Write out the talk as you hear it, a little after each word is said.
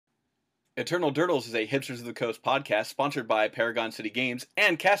Eternal Durdles is a Hipsters of the Coast podcast sponsored by Paragon City Games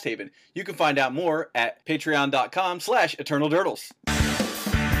and Casthaven. You can find out more at patreon.com/eternaldurdles.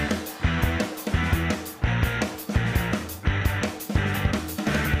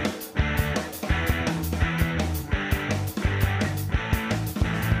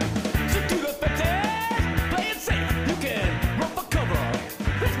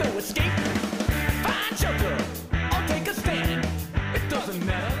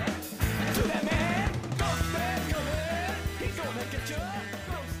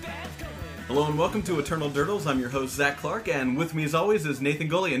 Hello and welcome to Eternal Durdles. I'm your host, Zach Clark, and with me as always is Nathan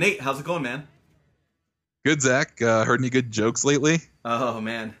Gully. And Nate, how's it going, man? Good, Zach. Heard any good jokes lately? Oh,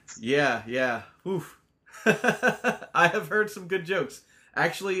 man. Yeah. Oof. I have heard some good jokes.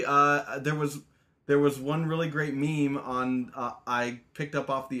 Actually, there was one really great meme on I picked up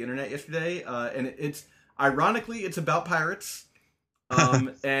off the internet yesterday, and it's ironically it's about pirates.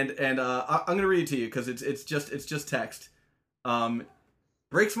 I'm gonna read it to you because it's just text.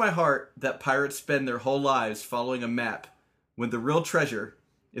 Breaks my heart that pirates spend their whole lives following a map when the real treasure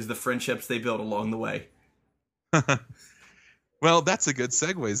is the friendships they build along the way. Well, that's a good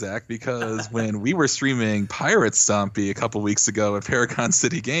segue, Zach, because when we were streaming Pirate Stompy a couple weeks ago at Paragon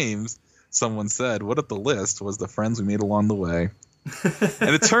City Games, someone said, what if the list was the friends we made along the way?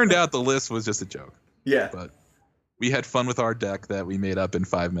 And it turned out the list was just a joke. Yeah. But we had fun with our deck that we made up in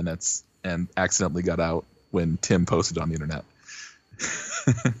 5 minutes and accidentally got out when Tim posted on the internet.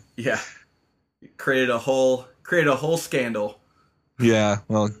 Yeah, created a whole scandal. Yeah,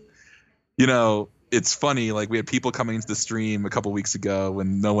 well, you know, it's funny. Like we had people coming into the stream a couple weeks ago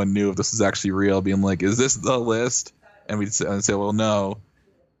when no one knew if this was actually real, being like, "Is this the list?" And we'd say, "Well, no,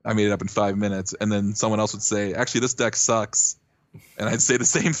 I made it up in 5 minutes." And then someone else would say, "Actually, this deck sucks," and I'd say the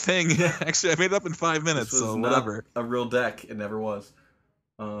same thing. Actually, I made it up in 5 minutes, so whatever. A real deck, it never was.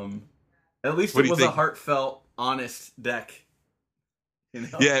 At least it was a heartfelt, honest deck. You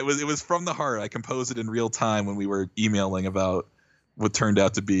know? Yeah, it was from the heart. I composed it in real time when we were emailing about what turned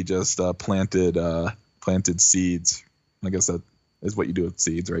out to be just planted seeds. I guess that is what you do with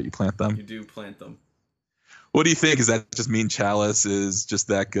seeds, right? You plant them. You do plant them. What do you think? Is that just mean Chalice is just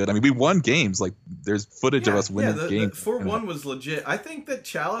that good? I mean, we won games. Like, there's footage of us winning games. The 4-1 was legit. I think that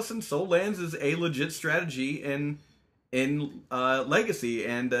Chalice and Soul Lands is a legit strategy in Legacy,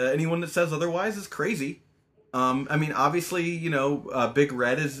 and anyone that says otherwise is crazy. I mean, obviously, you know, Big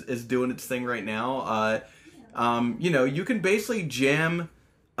Red is doing its thing right now. You know, you can basically jam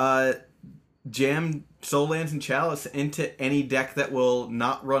Soul Lands and Chalice into any deck that will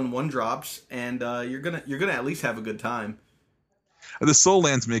not run 1-drops, and you're gonna at least have a good time. The Soul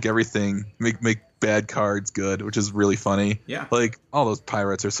Lands make everything make bad cards good, which is really funny. Yeah, like all those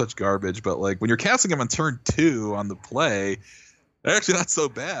pirates are such garbage, but like when you're casting them on turn 2 on the play, they're actually not so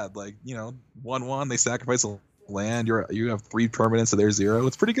bad. Like, you know, 1/1, they sacrifice a land. You have 3 permanents, so they're 0.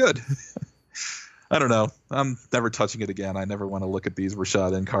 It's pretty good. I don't know. I'm never touching it again. I never want to look at these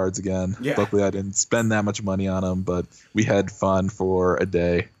Rashad cards again. Yeah. Luckily, I didn't spend that much money on them, but we had fun for a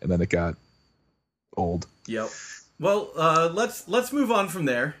day, and then it got old. Yep. Well, let's move on from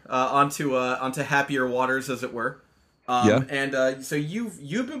there onto happier waters, as it were. Yeah. And so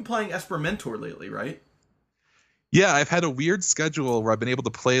you've been playing Esper Mentor lately, right? Yeah, I've had a weird schedule where I've been able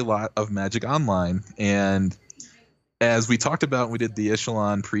to play a lot of Magic Online, and as we talked about when we did the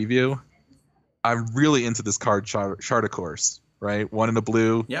Echelon preview, I'm really into this card Shard of Course, right? 1 in a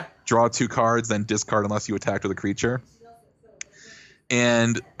blue, yeah. Draw 2 cards, then discard unless you attack with a creature.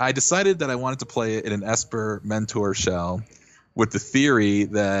 And I decided that I wanted to play it in an Esper Mentor shell with the theory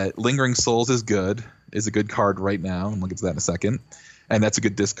that Lingering Souls is a good card right now, and we'll get to that in a second. And that's a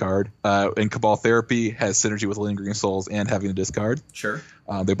good discard. And Cabal Therapy has synergy with Lingering Souls and having a discard. Sure.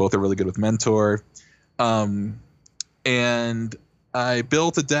 They both are really good with Mentor. And I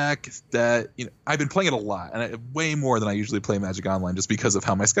built a deck that, you know, I've been playing it a lot, and way more than I usually play Magic Online, just because of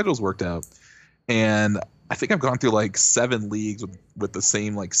how my schedule's worked out. And I think I've gone through like 7 leagues with the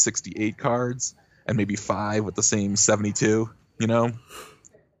same like 68 cards, and maybe 5 with the same 72. You know.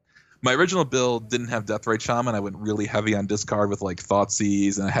 My original build didn't have Deathrite Shaman. I went really heavy on discard with like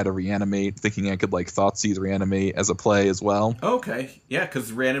Thoughtseize, and I had to reanimate, thinking I could like Thoughtseize reanimate as a play as well. Okay, yeah,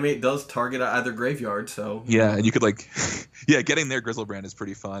 because reanimate does target either graveyard, so yeah, and you could like, yeah, getting their Grizzlebrand is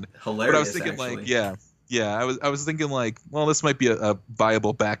pretty fun. Hilarious. But I was thinking actually. I was thinking like, well, this might be a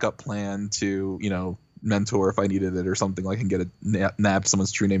viable backup plan to, you know, Mentor if I needed it or something. Like, I can get a nab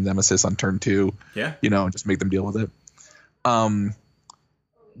someone's True Name Nemesis on turn 2. Yeah, you know, and just make them deal with it.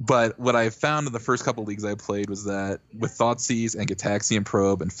 But what I found in the first couple of leagues I played was that with Thoughtseize and Gitaxian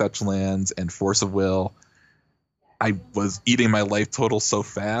Probe and Fetch Lands and Force of Will, I was eating my life total so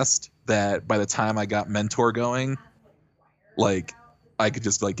fast that by the time I got Mentor going, like I could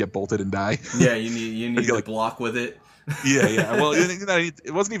just like get bolted and die. Yeah, you need to like, block with it. yeah. Well,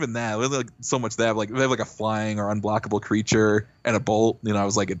 it wasn't even that. It wasn't like so much that. Like, they have like a flying or unblockable creature and a bolt. I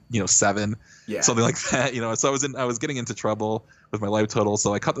was like, 7, something like that. So I was getting into trouble with my life total.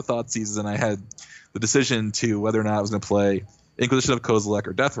 So I cut the Thoughtseizes, and I had the decision to whether or not I was going to play Inquisition of Kozilek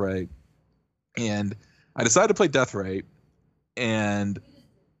or Deathrite. And I decided to play Deathrite, and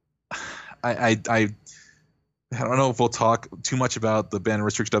I don't know if we'll talk too much about the ban and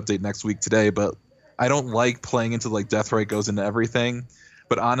restriction update next week today, but I don't like playing into like Deathrite goes into everything.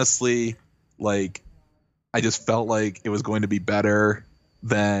 But honestly, like I just felt like it was going to be better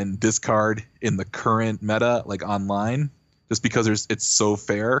than discard in the current meta, like online, just because it's so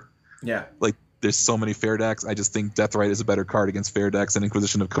fair. Yeah. Like there's so many fair decks. I just think Deathrite is a better card against fair decks than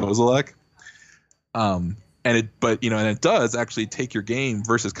Inquisition of Kozilek. And it does actually take your game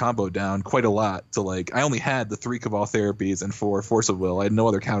versus combo down quite a lot to like, I only had the 3 Cabal Therapies and 4 Force of Will. I had no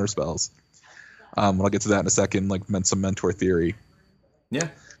other counter spells. I'll get to that in a second, like some Mentor theory. Yeah.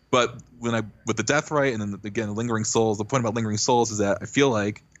 But with the Deathrite and then again, Lingering Souls, the point about Lingering Souls is that I feel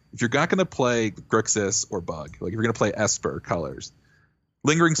like if you're not going to play Grixis or Bug, like if you're going to play Esper colors,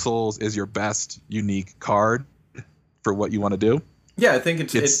 Lingering Souls is your best unique card for what you want to do. Yeah, I think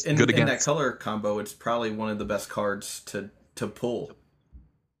it's in good that color combo, it's probably one of the best cards to pull.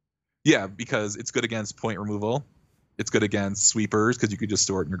 Yeah, because it's good against point removal. It's good against sweepers because you could just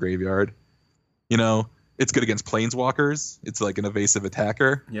store it in your graveyard. It's good against planeswalkers. It's like an evasive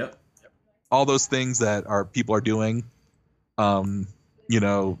attacker. Yep. All those things that people are doing,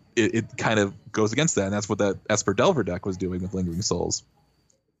 it kind of goes against that, and that's what that Esper Delver deck was doing with Lingering Souls.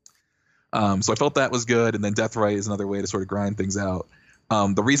 So I felt that was good, and then Deathrite is another way to sort of grind things out.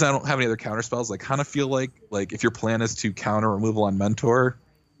 The reason I don't have any other counter spells, I kind of feel like if your plan is to counter removal on Mentor,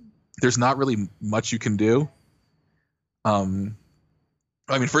 there's not really much you can do.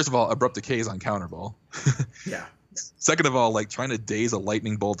 First of all, Abrupt Decay is uncounterable. Yeah. Second of all, like trying to daze a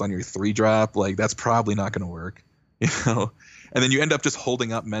lightning bolt on your 3-drop, like that's probably not going to work, And then you end up just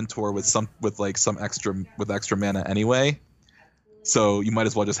holding up Mentor with extra mana anyway. So you might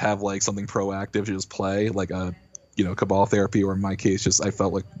as well just have like something proactive to just play, like a Cabal Therapy, or in my case, just I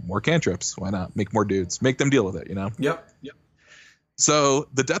felt like more cantrips. Why not make more dudes? Make them deal with it, Yep. So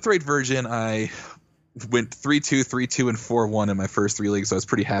the Deathrite version, I went 3-2, 3-2, and 4-1 in my first 3 leagues, so I was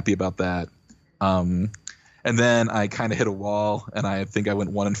pretty happy about that. And then I kind of hit a wall, and I think I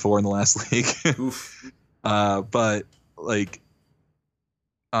went 1-4 in the last league. Oof. But like,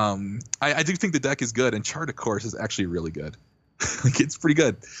 I do think the deck is good, and Chart of Course is actually really good. Like it's pretty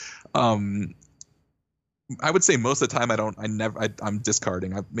good. I would say most of the time I'm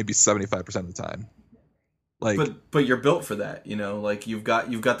discarding. Maybe 75% of the time. Like, but you're built for that, Like you've got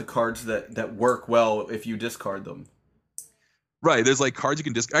the cards that work well if you discard them. Right. There's like cards you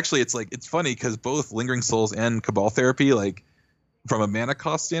can discard. Actually, it's funny because both Lingering Souls and Cabal Therapy, like from a mana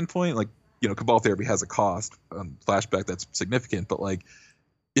cost standpoint, like Cabal Therapy has a cost flashback that's significant, but like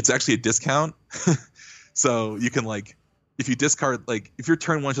it's actually a discount. So you can like, if you discard, like if your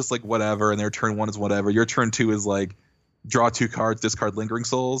turn 1's just like whatever and their turn 1 is whatever, your turn 2 is like draw 2 cards, discard Lingering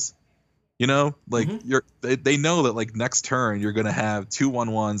Souls. They know that like next turn you're gonna have 2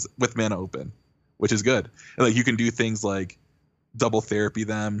 1/1s with mana open, which is good. And like you can do things like double therapy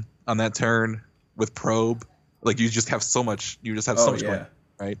them on that turn with probe. Like you just have so much. You just have so much going,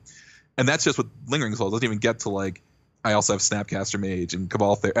 right? And that's just with Lingering Souls. It doesn't even get to like I also have Snapcaster Mage and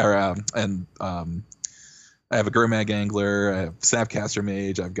Cabal I have a Gurmag Angler. I have Snapcaster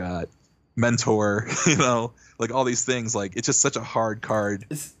Mage. I've got Mentor. Like all these things. Like it's just such a hard card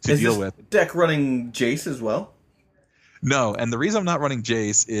to deal with. Deck running Jace as well? No, and the reason I'm not running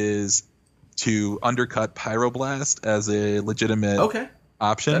Jace is to undercut Pyroblast as a legitimate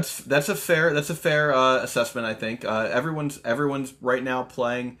option. That's a fair assessment. I think everyone's right now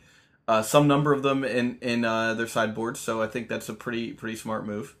playing some number of them in their sideboards, so I think that's a pretty smart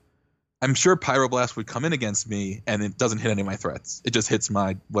move. I'm sure Pyroblast would come in against me, and it doesn't hit any of my threats. It just hits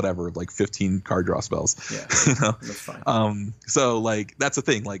my whatever, like 15 card draw spells. Yeah, that's fine. So like that's the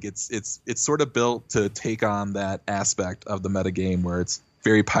thing. Like it's sort of built to take on that aspect of the metagame where it's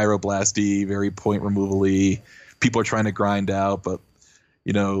very Pyroblasty, very point removal-y. People are trying to grind out, but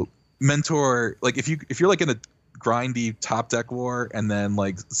Mentor. Like if you're like in a grindy top deck war, and then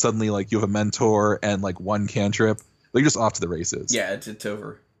like suddenly like you have a Mentor and like 1 cantrip, like you're just off to the races. Yeah, it's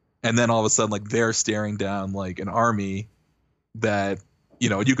over. And then all of a sudden, like they're staring down like an army that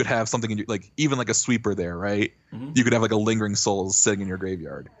you could have something in your, like even like a sweeper there, right? Mm-hmm. You could have like a Lingering Souls sitting in your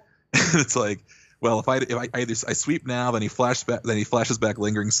graveyard. It's like, Well, if I either I sweep now, then he flashes back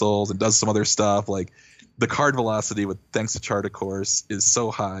Lingering Souls and does some other stuff. Like the card velocity with thanks to Chart of Course is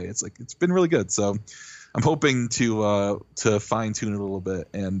so high. It's like it's been really good. So I'm hoping to fine tune it a little bit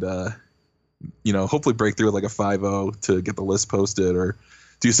and hopefully break through like a 5-0 to get the list posted or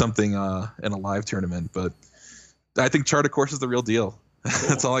do something in a live tournament. But I think Chart of Course is the real deal. Cool.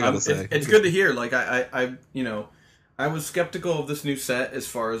 That's all I gotta say. It's good to hear. Like I was skeptical of this new set as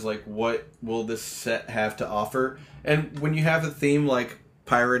far as like what will this set have to offer. And when you have a theme like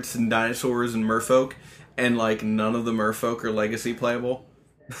pirates and dinosaurs and merfolk, and like none of the merfolk are legacy playable,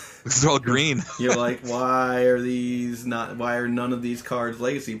 they're all green. You're like, why are none of these cards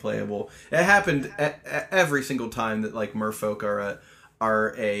legacy playable? It happened every single time that like merfolk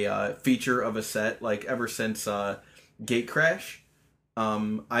are a feature of a set. Like ever since Gatecrash,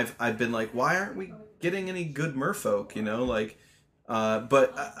 I've been like, why aren't we getting any good merfolk,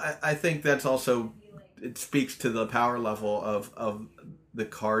 but I think that's also, it speaks to the power level of the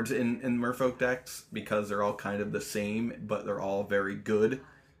cards in merfolk decks, because they're all kind of the same, but they're all very good.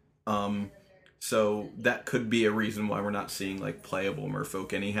 So that could be a reason why we're not seeing like playable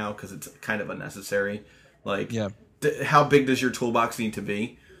merfolk anyhow, because it's kind of unnecessary. Like, yeah. How big does your toolbox need to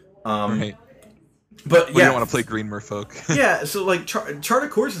be? Right. But yeah, you don't want to play green merfolk. Yeah, so like Chart of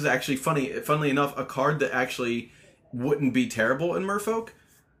Course is actually funnily enough, a card that actually wouldn't be terrible in merfolk,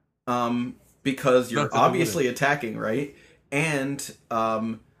 because you're obviously attacking, right? And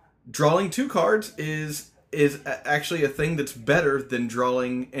drawing 2 cards is actually a thing that's better than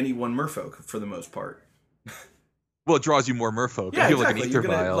drawing any one merfolk for the most part. Well, it draws you more merfolk. Yeah, I feel exactly. like an Aether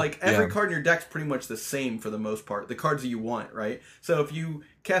Vial. Like every card in your deck's pretty much the same for the most part. The cards that you want, right? So if you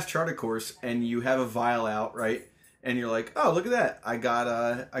cast Chart of Course and you have a Vial out, right, and you're like, oh, look at that, I got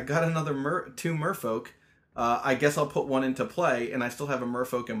another 2 merfolk. I guess I'll put one into play, and I still have a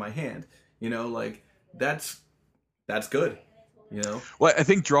merfolk in my hand. Like that's good. Well, I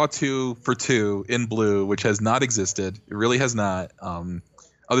think draw 2 for 2 in blue, which has not existed. It really has not.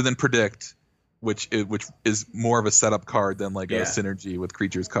 Other than Predict, which is more of a setup card than like a synergy with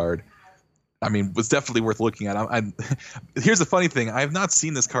creatures card. I mean, was definitely worth looking at. Here's the funny thing: I have not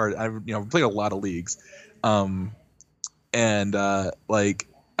seen this card. I've played a lot of leagues, and like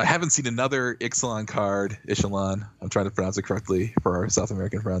I haven't seen another Ixalan card. Ixalan, I'm trying to pronounce it correctly for our South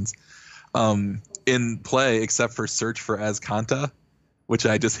American friends. In play, except for Search for Azcanta, which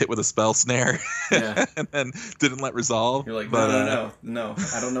I just hit with a Spell Snare, and then didn't let resolve. You're like, no.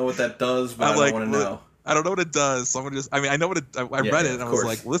 I don't know what that does, but I don't want to know. I don't know what it does, so I'm gonna I know what it. I read it and I was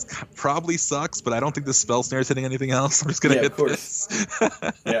like, well, this probably sucks, but I don't think this Spell Snare is hitting anything else. I'm just gonna hit this.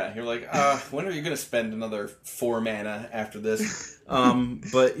 Yeah, you're like, when are you gonna spend another 4 mana after this?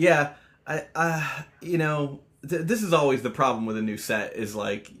 But yeah, this is always the problem with a new set, is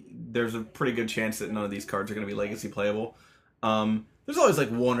like there's a pretty good chance that none of these cards are gonna be legacy playable. There's always like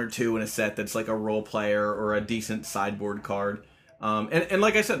 1 or 2 in a set that's like a role player or a decent sideboard card. And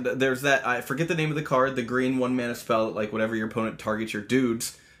like I said, there's that, I forget the name of the card, the green 1 mana spell that like whenever your opponent targets your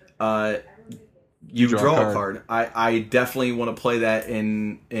dudes, you draw a card. I definitely want to play that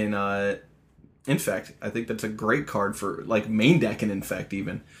in Infect. I think that's a great card for like main deck in Infect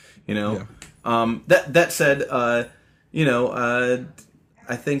even. That said,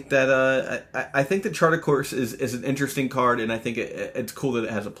 I think that I think that Chart of Course is an interesting card, and I think it's cool that it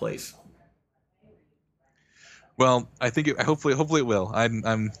has a place. Well, I think hopefully it will.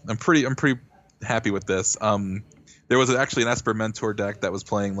 I'm pretty happy with this. There was actually an Esper Mentor deck that was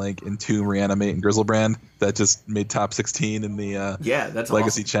playing like Entomb, Reanimate, and Grizzlebrand that just made top 16 in the that's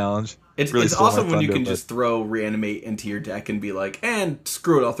Legacy awesome. Challenge. It's awesome when you can just throw Reanimate into your deck and be like, and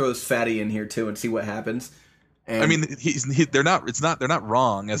screw it, I'll throw this fatty in here too and see what happens. And I mean, they're not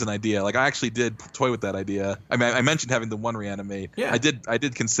wrong as an idea. Like I actually did toy with that idea. I mean, I mentioned having the 1 Reanimate. Yeah. I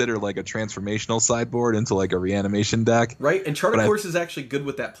did consider like a transformational sideboard into like a reanimation deck. Right, and Chart of Course is actually good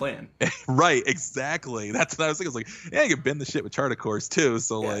with that plan. Right, exactly. That's what I was thinking. I was like, you can bend the shit with Chart of Course too.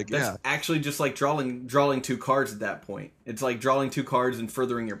 So that's actually just like drawing 2 cards at that point. It's like drawing 2 cards and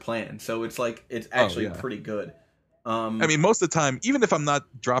furthering your plan. So it's like it's actually pretty good. I mean, most of the time, even if I'm not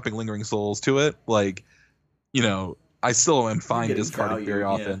dropping Lingering Souls to it, like. I still am fine discarding very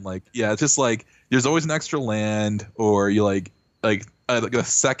often. It's just like there's always an extra land, or you like a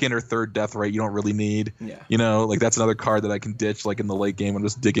second or third death right you don't really need. Yeah. That's another card that I can ditch like in the late game when I'm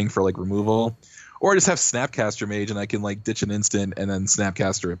just digging for like removal, or I just have Snapcaster Mage and I can like ditch an instant and then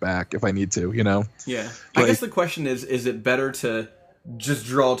Snapcaster it back if I need to. Yeah. I guess the question is it better to just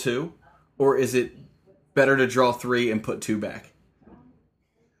draw 2, or is it better to draw 3 and put 2 back?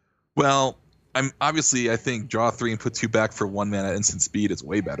 Well. I think draw 3 and put 2 back for 1 mana instant speed is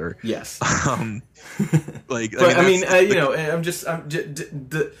way better. Yes. Like, but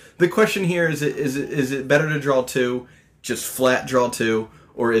the question here is it better to draw 2, just flat draw 2,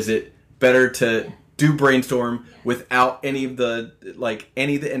 or is it better to do brainstorm without any of the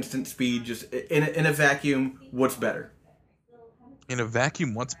instant speed, just in a vacuum? What's better? In a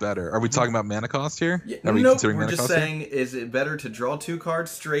vacuum, what's better? Are we talking about mana cost here? Yeah, Are we nope, considering we're mana just cost saying, here? is it better to draw 2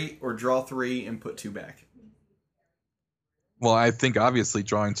 cards straight or draw 3 and put 2 back? Well, I think obviously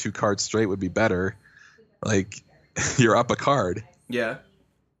drawing 2 cards straight would be better. Like, you're up a card. Yeah.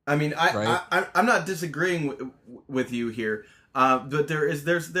 I mean, I'm not disagreeing with you here, but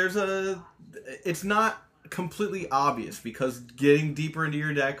it's not completely obvious, because getting deeper into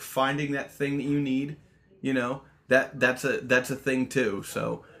your deck, finding that thing that you need, that's a thing too.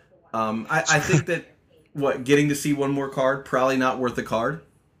 So, I think that getting to see one more card, probably not worth a card.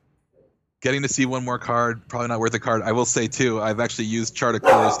 Getting to see one more card, probably not worth a card. I will say too, I've actually used Chart of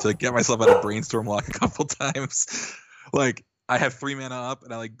Course to get myself out of Brainstorm Lock a couple times. Like, I have 3 mana up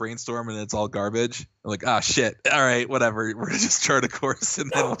and I Brainstorm and it's all garbage. I'm like, shit. All right, whatever. We're gonna just Chart of Course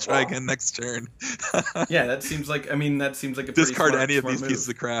and then we'll try again next turn. Yeah, that seems like a pretty discard smart, any of these move. Pieces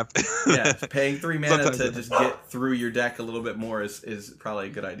of crap. Yeah, paying 3 mana Sometimes to just get through your deck a little bit more is probably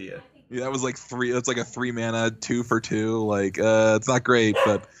a good idea. Yeah, that was like 3. It's like a 3 mana 2 for 2. Like, it's not great,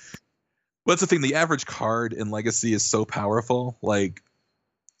 but what's the thing? The average card in Legacy is so powerful. Like,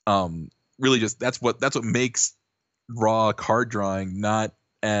 really, just that's what makes raw card drawing not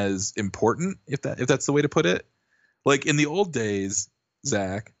as important, if that's the way to put it. Like, in the old days,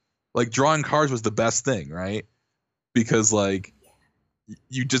 Zach, like, drawing cards was the best thing, right? Because like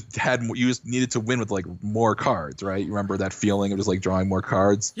you just needed to win with like more cards, right? You remember that feeling of just like drawing more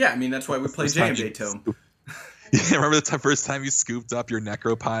cards? Yeah, I mean, that's why we play JMJ Tome. Yeah, remember the first time you scooped up your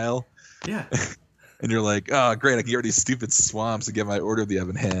Necro pile? Yeah. And you're like, oh, great, I can get rid of these stupid swamps and get my Order of the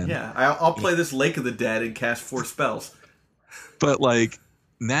Ebon Hand. Yeah, I'll play this Lake of the Dead and cast 4 spells. But like,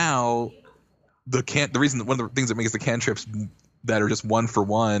 now, one of the things that makes the cantrips that are just 1 for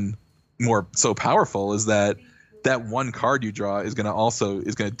 1 more so powerful is that one card you draw is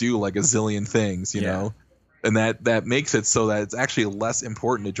gonna do like a zillion things, you know? And that makes it so that it's actually less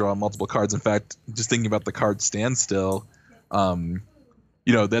important to draw multiple cards. In fact, just thinking about the card Standstill,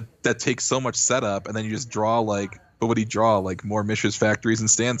 that takes so much setup, and then you just draw but what do you draw? Like more Mishra's Factories and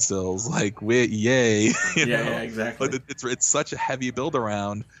Standstills. Like, yay! Yeah, exactly. Like, it's such a heavy build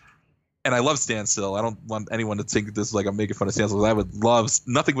around, and I love Standstill. I don't want anyone to think this is like I'm making fun of Standstill.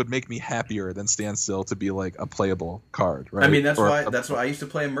 Nothing would make me happier than Standstill to be like a playable card, right? I mean, that's why I used to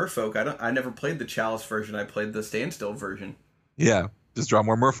play Merfolk. I never played the Chalice version. I played the Standstill version. Yeah, just draw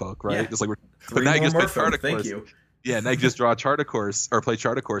more Merfolk, right? Yeah. Just like but now you just play Chart of Course. Thank you. Yeah, now you just draw a Chart of Course, or play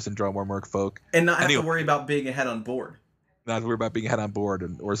Chart of Course and draw more Merfolk. And not have to worry about being ahead on board. Not have to worry about being ahead on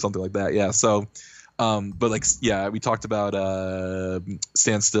board or something like that, yeah. So, but like, yeah, we talked about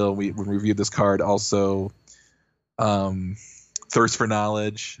Standstill. We reviewed this card. Also, Thirst for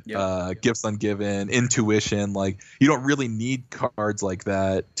Knowledge, Gifts Ungiven, Intuition. Like, you don't really need cards like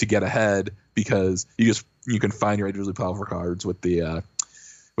that to get ahead, because you can find your individually powerful cards with the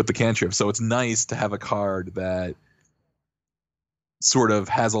cantrip. So it's nice to have a card that sort of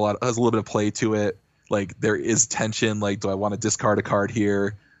has a little bit of play to it. Like, there is tension. Like, do I want to discard a card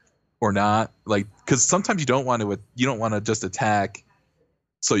here or not? Like, because sometimes you don't want to just attack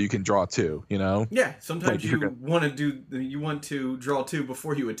so you can draw 2. You know? Yeah. Sometimes you want to draw 2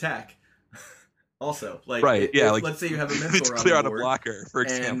 before you attack. Also, like, right? let's say you have a mentor to clear on the out board, a blocker, for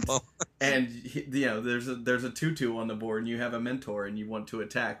example. and there's a 2/2 on the board, and you have a mentor, and you want to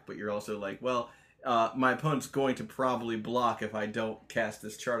attack, but you're also like, well, my opponent's going to probably block if I don't cast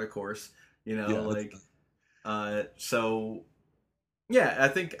this Chart of Course. So yeah, I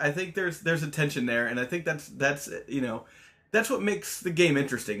think there's a tension there, and I think that's what makes the game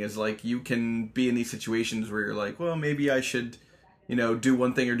interesting. Is like, you can be in these situations where you're like, well, maybe I should, do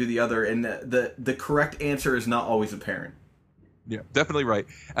one thing or do the other, and the correct answer is not always apparent. Yeah, definitely right.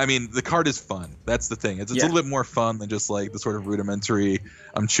 I mean, the card is fun. That's the thing. It's a little bit more fun than just like the sort of rudimentary,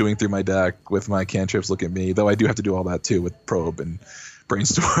 I'm chewing through my deck with my cantrips, look at me. Though I do have to do all that too with Probe and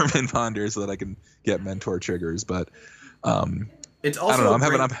Brainstorm and Ponder so that I can get mentor triggers. But it's also, I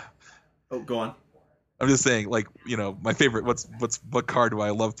don't know. Oh, go on. I'm just saying, like, my favorite. What card do I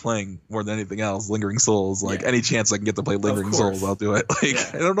love playing more than anything else? Lingering Souls. Like, any chance I can get to play Lingering Souls, I'll do it.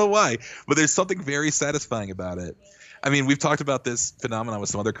 Like, I don't know why, but there's something very satisfying about it. I mean, we've talked about this phenomenon with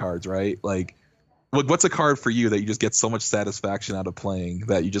some other cards, right? Like, what's a card for you that you just get so much satisfaction out of playing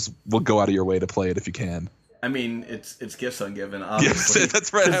that you just will go out of your way to play it if you can? I mean, it's Gifts Ungiven, Yes, obviously.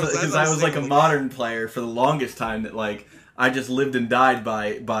 that's right. Because I was like a modern player for the longest time that like I just lived and died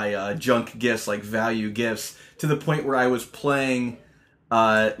by junk gifts, like value gifts, to the point where I was playing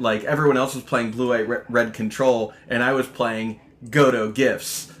like everyone else was playing Blue White Red Control, and I was playing Godo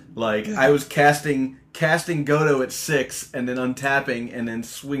gifts. Like I was casting Godo at 6 and then untapping and then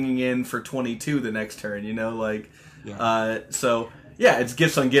swinging in for 22 the next turn. You know, like so. Yeah, it's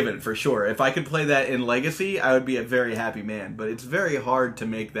Gifts Ungiven for sure. If I could play that in Legacy, I would be a very happy man. But it's very hard to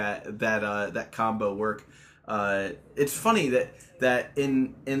make that combo work. It's funny that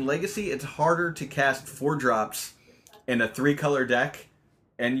in Legacy, it's harder to cast 4-drops in a 3-color deck,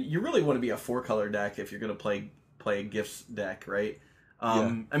 and you really want to be a 4-color deck if you're going to play a Gifts deck, right?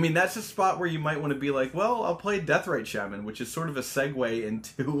 I mean, that's a spot where you might want to be like, well, I'll play Deathrite Shaman, which is sort of a segue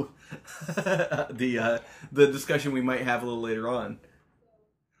into the discussion we might have a little later on.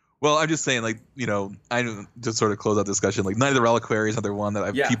 Well, I'm just saying, like, you know, I just sort of close out the discussion. Like, Knight of the Reliquary is another one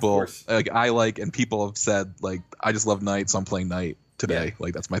that people like. I like, and people have said, like, I just love Knight, so I'm playing Knight today. Yeah.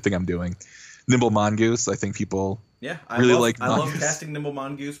 Like, that's my thing I'm doing. Nimble Mongoose, I think people really like. I love casting Nimble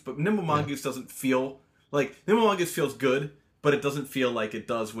Mongoose, but Nimble Mongoose doesn't feel like Nimble Mongoose feels good, but it doesn't feel like it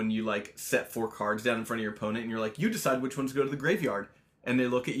does when you like set 4 cards down in front of your opponent and you're like, you decide which ones go to the graveyard, and they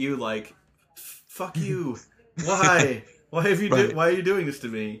look at you like, fuck you, why? Why have you why are you doing this to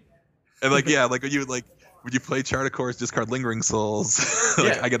me? And like, yeah, like when you play Chart of Course, discard Lingering Souls.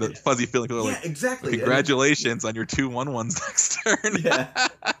 Like, I get a fuzzy feeling. Like, exactly. Congratulations on your 2 1/1s next turn. Yeah.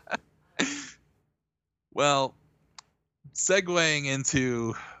 Well, segueing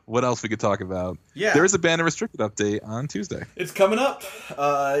into what else we could talk about. Yeah. There is a Banned and Restricted update on Tuesday. It's coming up.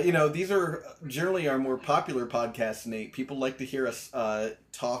 You know, these are generally our more popular podcasts, Nate. People like to hear us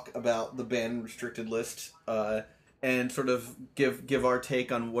talk about the Banned and Restricted list. And sort of give our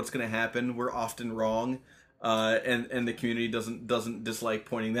take on what's going to happen. We're often wrong, and the community doesn't dislike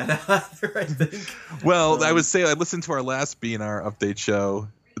pointing that out either, I think. Well, I would say I listened to our last BNR update show,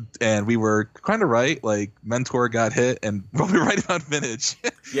 and we were kind of right. Like, Mentor got hit, and we were right about Vintage.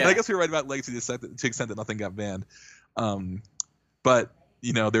 Yeah. I guess we were right about Legacy to the extent that nothing got banned. But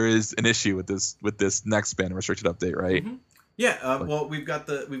you know, there is an issue with this next Banned and Restricted update, right? Mm-hmm. Yeah, well, we've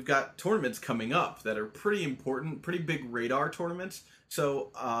got tournaments coming up that are pretty important, pretty big radar tournaments. So,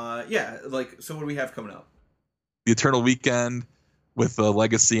 so what do we have coming up? The Eternal Weekend with the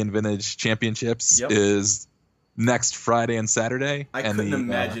Legacy and Vintage Championships is next Friday and Saturday. I couldn't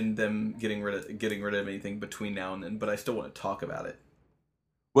imagine them getting rid of anything between now and then, but I still want to talk about it.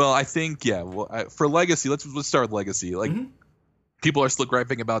 Well, I think for Legacy, let's start with Legacy. Like, people are still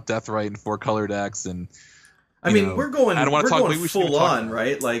griping about Deathrite and 4-color decks and. I mean, we're going full on,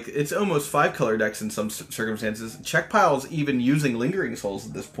 right? Like, it's almost 5-color decks in some circumstances. Checkpile's even using Lingering Souls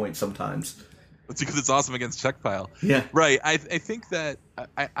at this point sometimes. That's because it's awesome against Checkpile. Yeah. Right. I think that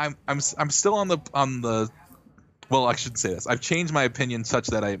I'm still on the well, I shouldn't say this. I've changed my opinion such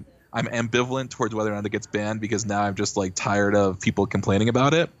that I'm ambivalent towards whether or not it gets banned, because now I'm just like tired of people complaining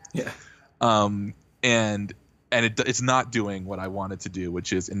about it. Yeah. And it's not doing what I want it to do,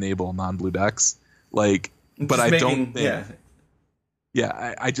 which is enable non-blue decks. Like, but I don't think.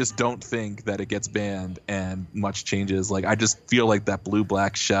 Yeah, I just don't think that it gets banned and much changes. Like, I just feel like that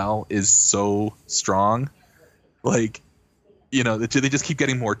blue-black shell is so strong. Like, you know, they just keep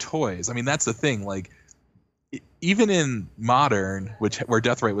getting more toys. I mean, that's the thing. Like, even in Modern, where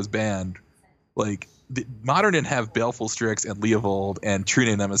Deathrite was banned, like, Modern didn't have Baleful Strix and Leovold and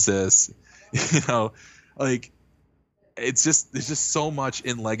True Nemesis. You know, like, there's just so much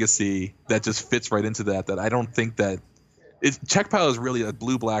in Legacy that just fits right into that I don't think that Checkpile is really a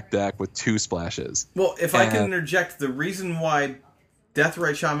blue-black deck with 2 splashes. Well, if I can interject, the reason why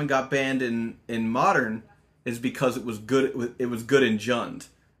Deathrite Shaman got banned in Modern is because it was good. It was good in Jund.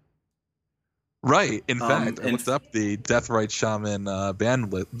 Right. In fact, I looked up the Deathrite Shaman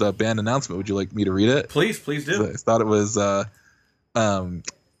the ban announcement. Would you like me to read it? Please do. I thought it was. I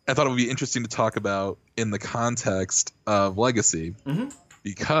thought it would be interesting to talk about in the context of Legacy,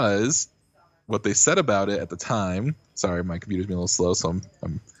 because what they said about it at the time. Sorry, my computer's being a little slow, so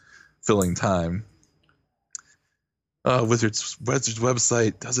I'm filling time. Wizards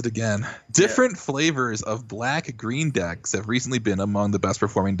website does it again. Different flavors of black-green decks have recently been among the best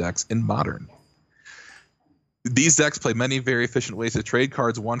performing decks in Modern. These decks play many very efficient ways to trade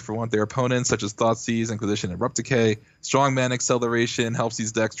cards 1-for-1 with their opponents, such as Thoughtseize, Inquisition, and Abrupt Decay. Strongman Acceleration helps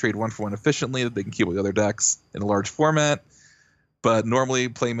these decks trade 1-for-1 efficiently that they can keep with other decks in a large format. But normally,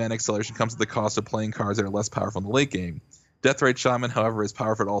 playing Mana Acceleration comes at the cost of playing cards that are less powerful in the late game. Deathrite Shaman, however, is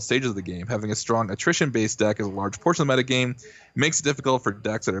powerful at all stages of the game. Having a strong attrition-based deck as a large portion of the metagame makes it difficult for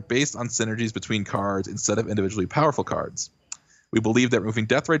decks that are based on synergies between cards instead of individually powerful cards. We believe that removing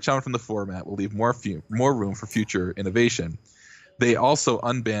Deathrite Shaman from the format will leave more room for future innovation. They also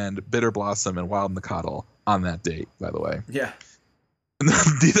unbanned Bitter Blossom and Wild Nacatl on that date, by the way. Yeah.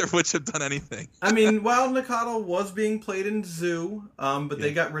 Neither of which have done anything. I mean, Wild Nacatl was being played in Zoo, but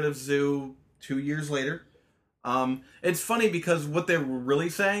they got rid of Zoo 2 years later. It's funny because what they're really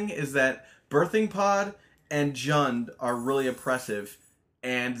saying is that Birthing Pod and Jund are really oppressive,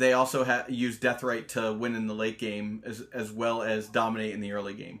 and they also use Deathrite to win in the late game as well as dominate in the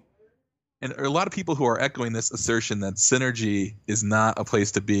early game. And there are a lot of people who are echoing this assertion that Synergy is not a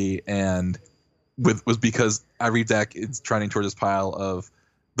place to be, and was because every deck is trending towards this pile of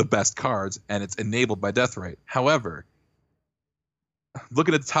the best cards, and it's enabled by Deathrite. However,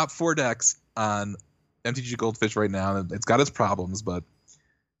 looking at the top 4 decks on MTG Goldfish right now, and it's got its problems, but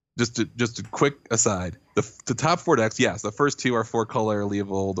just a quick aside, the top 4 decks, yes, the first 2 are 4-color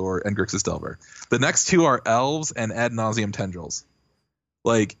Leovold and Grixis Delver. The next 2 are Elves and Ad Nauseam Tendrils.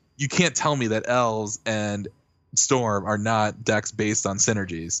 Like, you can't tell me that Elves and Storm are not decks based on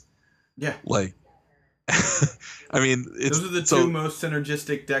synergies. Yeah. Like, I mean, those are the 2 most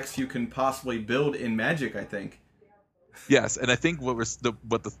synergistic decks you can possibly build in Magic, I think. Yes, and I think what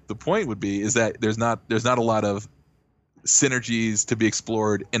the point would be is that there's not a lot of synergies to be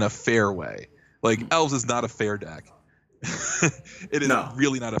explored in a fair way. Like, Elves is not a fair deck. It is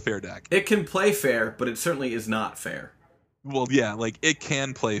really not a fair deck. It can play fair, but it certainly is not fair. Well, yeah, like, it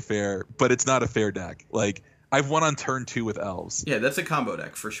can play fair, but it's not a fair deck. Like, I've won on turn 2 with Elves. Yeah, that's a combo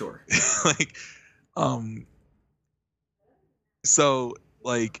deck for sure. Like, so,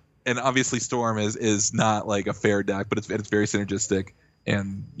 like, and obviously Storm is not like a fair deck, but it's very synergistic.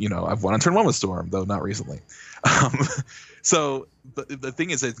 And, you know, I've won on turn 1 with Storm, though not recently. So the thing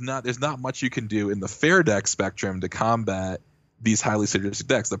is, there's not much you can do in the fair deck spectrum to combat these highly synergistic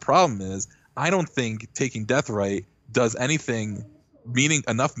decks. The problem is, I don't think taking Deathrite does anything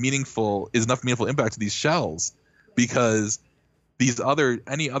enough meaningful impact to these shells, because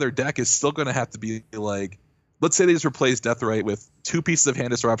any other deck is still going to have to be like, let's say they just replace Deathrite with 2 pieces of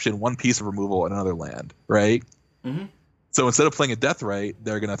hand disruption, 1 piece of removal, and another land, right? Mm-hmm. So instead of playing a Deathrite,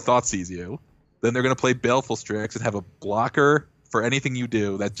 they're going to Thoughtseize you. Then they're going to play Baleful Strix and have a blocker for anything you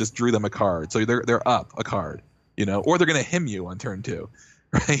do that just drew them a card. So they're up a card, you know, or they're going to him you on turn 2,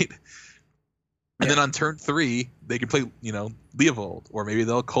 right? And then on turn 3, they can play, you know, Leovold, or maybe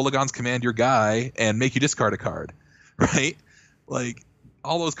they'll Kolaghan's Command your guy and make you discard a card, right? Like,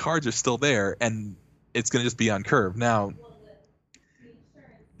 all those cards are still there, and it's going to just be on curve. Now,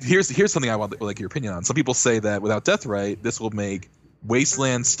 here's something I want like your opinion on. Some people say that without Deathrite, this will make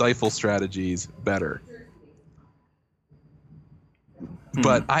Wasteland Stifle strategies better.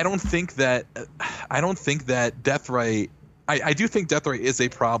 But I don't think that Deathrite. I do think Deathrite is a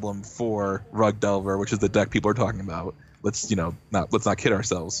problem for Rug Delver, which is the deck people are talking about. Let's not kid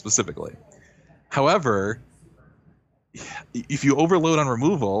ourselves specifically. However, if you overload on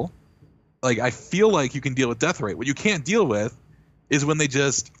removal, like, I feel like you can deal with Deathrite. What you can't deal with is when they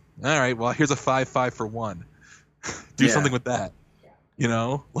just, all right, well, here's a 5/5 for 1. Do something with that. You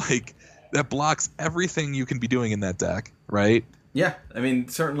know, like, that blocks everything you can be doing in that deck, right? Yeah, I mean,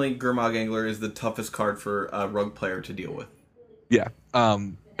 certainly Gurmag Angler is the toughest card for a Rogue player to deal with. Yeah,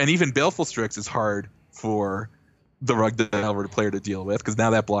 and even Baleful Strix is hard for the Rug Delver player to deal with, because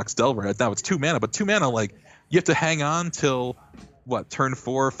now that blocks Delver. Now it's 2 mana, but 2 mana, like, you have to hang on till, turn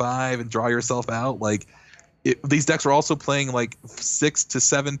 4 or 5 and draw yourself out. Like, these decks are also playing, like, 6 to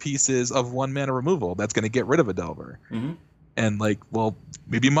 7 pieces of 1 mana removal. That's going to get rid of a Delver. Mm-hmm. And, like, well,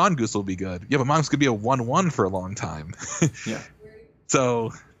 maybe Mongoose will be good. Yeah, but Mongoose could be a 1/1 for a long time. Yeah.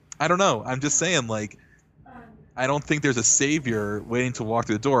 So, I don't know. I'm just saying, like, I don't think there's a savior waiting to walk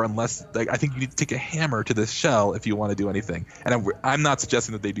through the door unless, like, I think you need to take a hammer to this shell if you want to do anything. And I'm not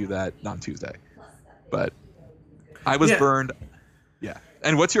suggesting that they do that on Tuesday. But I was burned. Yeah.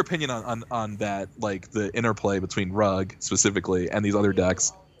 And what's your opinion on that, like, the interplay between Rug specifically and these other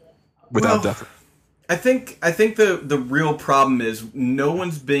decks without Death? I think the real problem is no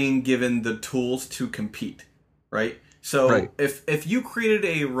one's being given the tools to compete, right? So if you created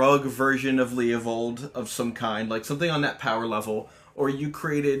a Rug version of Leovold of some kind, like something on that power level, or you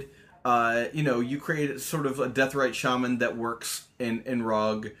created sort of a Deathrite Shaman that works in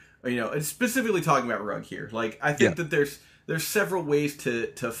Rug, it's specifically talking about Rug here. Like, I think that there's several ways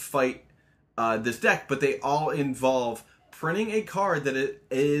to fight this deck, but they all involve printing a card that it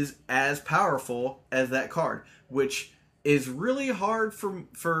is as powerful as that card, which is really hard for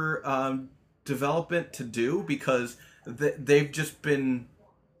development to do, because they've just been,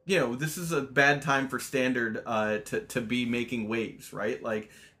 this is a bad time for Standard to be making waves, right? Like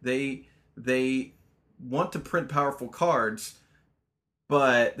they want to print powerful cards,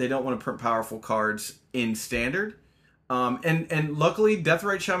 but they don't want to print powerful cards in Standard. And luckily,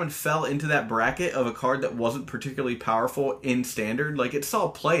 Deathrite Shaman fell into that bracket of a card that wasn't particularly powerful in Standard. Like, it saw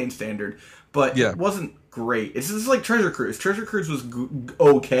play in Standard, but it wasn't great. It's just like Treasure Cruise. Treasure Cruise was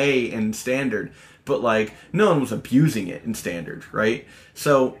okay in Standard, but, like, no one was abusing it in Standard, right?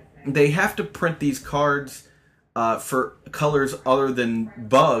 So they have to print these cards for colors other than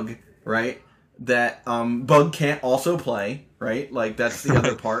Bug, right? That Bug can't also play, right? Like, that's the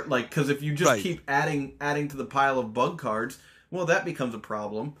other part. Like, because if you just keep adding to the pile of Bug cards, well, that becomes a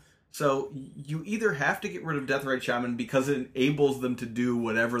problem. So you either have to get rid of Deathrite Shaman because it enables them to do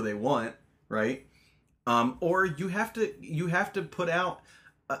whatever they want, right? Or you have to put out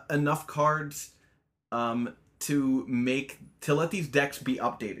enough cards to let these decks be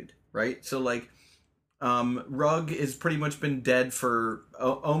updated, right? So, like, Rug has pretty much been dead for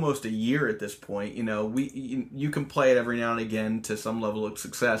almost a year at this point. You can play it every now and again to some level of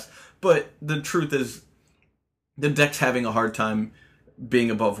success, but the truth is the deck's having a hard time being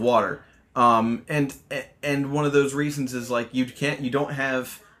above water. And one of those reasons is, like, you don't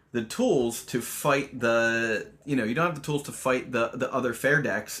have the tools to fight the other fair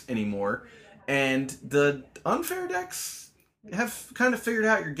decks anymore, and the unfair decks have kind of figured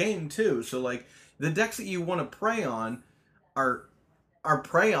out your game too. So, like, the decks that you want to prey on are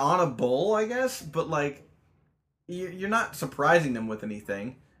prey on a bull, I guess, but, like, you're not surprising them with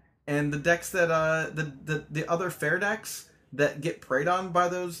anything. And the decks that the other fair decks that get preyed on by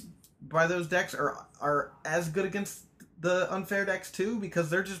those decks are as good against the unfair decks too,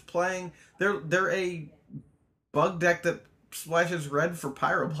 because they're just playing. They're a Bug deck that splashes red for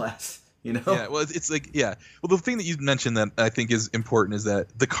Pyroblast. Yeah, well, it's like, yeah. Well, the thing that you mentioned that I think is important is that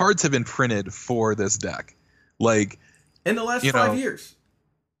the cards have been printed for this deck, like, in the last 5 years.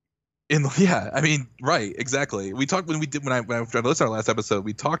 I mean, right, exactly. We talked when I listened to our last episode.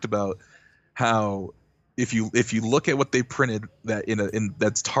 We talked about how if you look at what they printed that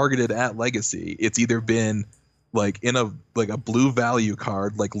that's targeted at Legacy, it's either been like in a blue value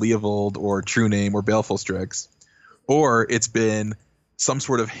card like Leovold or True Name or Baleful Strix, or it's been some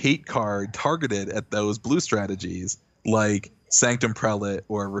sort of hate card targeted at those blue strategies, like Sanctum Prelate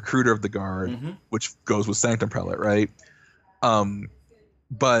or Recruiter of the Guard, which goes with Sanctum Prelate, right?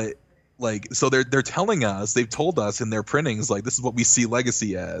 But, like, so they're telling us, they've told us in their printings, like, this is what we see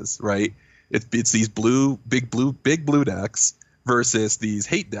Legacy as, right? It's these big blue decks versus these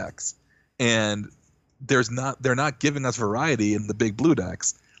hate decks, and they're not giving us variety in the big blue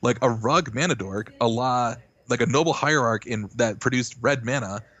decks. Like a Rug Mana Dork, like a Noble Hierarch that produced red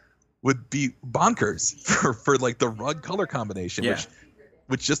mana would be bonkers for like the Rug color combination,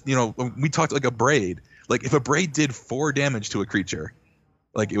 which just, we talked like a Braid. Like, if a Braid did 4 damage to a creature,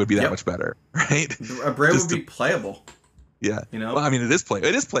 like, it would be that much better, right? A Braid would be playable. Yeah. Well, I mean, it is playable.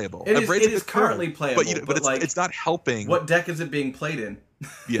 It is currently playable, but like, it's not helping. What deck is it being played in?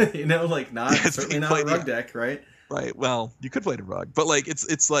 Yeah. Certainly not a Rug deck, right? Right. Well, you could play the Rug, but, like,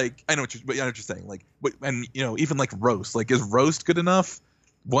 it's like, I know what you're saying. Like, and even like Roast. Like, is Roast good enough?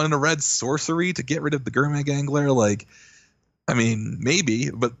 1 in a red sorcery to get rid of the Gurmag Angler? Like, I mean, maybe,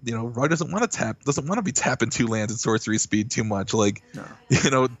 but Rug doesn't want to be tapping 2 lands at sorcery speed too much. Like, no.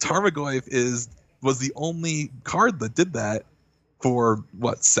 Tarmogoyf was the only card that did that for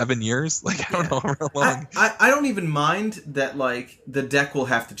 7 years? Like, I don't know how long. I don't even mind that, like, the deck will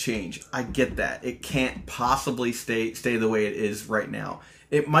have to change. I get that. It can't possibly stay the way it is right now.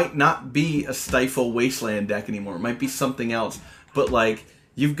 It might not be a Stifle Wasteland deck anymore. It might be something else. But, like,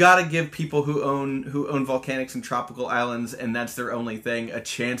 you've got to give people who own Volcanics and Tropical Islands, and that's their only thing, a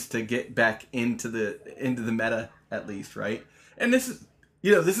chance to get back into the meta, at least, right? And this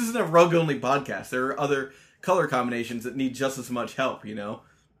isn't a Rug only podcast. There are other color combinations that need just as much help,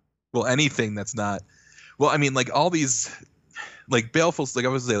 Well, anything that's not. Well, I mean, like, all these, like, Baleful, like I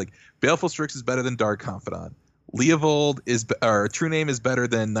was saying, like, Baleful Strix is better than Dark Confidant. Leovold or True Name is better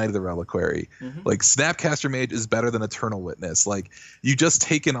than Knight of the Reliquary. Like, Snapcaster Mage is better than Eternal Witness. Like, you just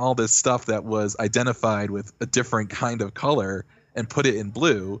taken all this stuff that was identified with a different kind of color and put it in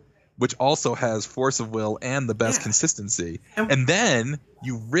blue, which also has Force of Will and the best consistency. And then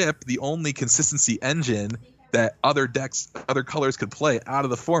you rip the only consistency engine that other colors could play out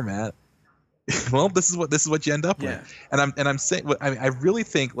of the format. Well, this is what you end up with. And I'm saying, I really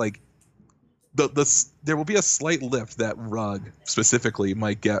think, like, there will be a slight lift that Rug specifically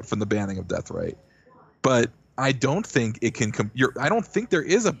might get from the banning of Deathrite, but I don't think it can. I don't think there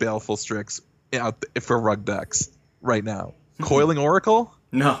is a Baleful Strix out for Rug decks. right now. Coiling Oracle?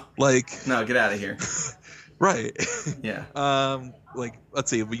 No, Like, no, get out of here. right. Yeah. Like, let's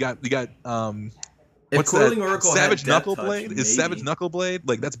see, we got If what's Coiling that? Oracle Savage had Death Touch, Knuckleblade? Is Savage maybe. Knuckleblade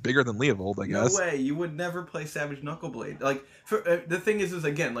like that's bigger than Leovold? I No guess. way. You would never play Savage Knuckleblade. Like, the thing is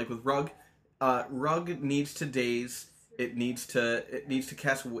again, like with Rug, Rug needs to daze. It needs to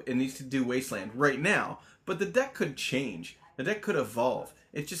cast. It needs to do Wasteland right now. But the deck could change. The deck could evolve.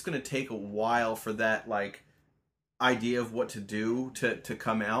 It's just going to take a while for that like idea of what to do to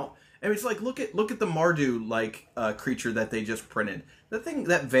come out. And it's like look at the Mardu like creature that they just printed.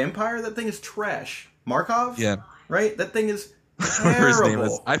 That vampire, that thing is trash. Markov? Yeah. Right? That thing is Whatever his name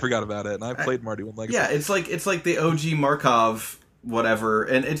terrible. is. I forgot about it, and I played Mardu in Legacy. Yeah, it's like the OG Markov whatever,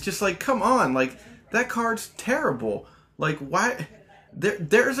 and it's just like, come on, like that card's terrible. Like why?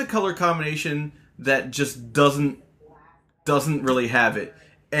 There's a color combination that just doesn't really have it,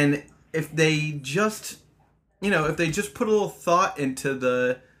 and if they just put a little thought into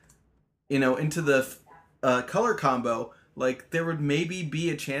the color combo, like there would maybe be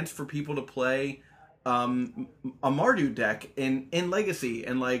a chance for people to play a Mardu deck in Legacy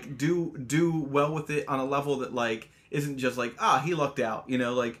and like do well with it on a level that like isn't just like he lucked out,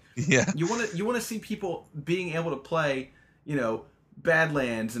 like Yeah. you want to see people being able to play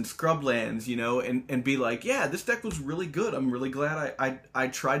Badlands and Scrublands, and be like, yeah, this deck was really good. I'm really glad I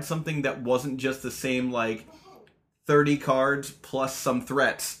tried something that wasn't just the same like 30 cards plus some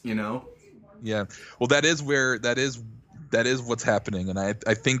threats, Yeah. Well, that is what's happening, and I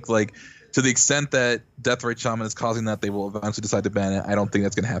think like to the extent that Deathrite Shaman is causing that, they will eventually decide to ban it. I don't think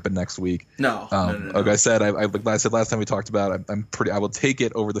that's going to happen next week. No. Like I said, like I said last time we talked about, I will take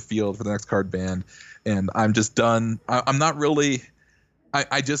it over the field for the next card ban, and I'm just done. I'm not really.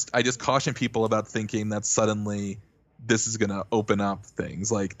 I just caution people about thinking that suddenly this is going to open up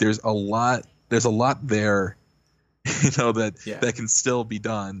things. Like there's a lot there, that can still be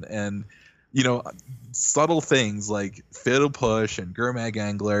done, and subtle things like Fatal Push and Gurmag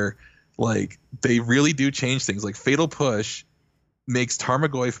Angler, like they really do change things. Like Fatal Push makes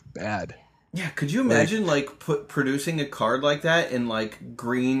Tarmogoyf bad. Yeah, could you imagine producing a card like that in like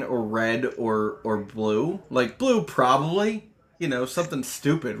green or red or blue? Like blue probably, something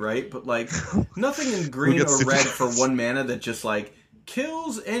stupid, right? But like nothing in green or red for 1 mana that just like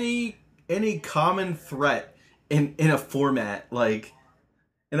kills any common threat in a format like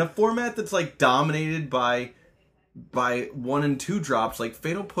in a format that's like dominated by 1 and 2 drops. Like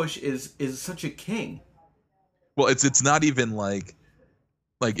Fatal Push is such a king. Well, it's not even like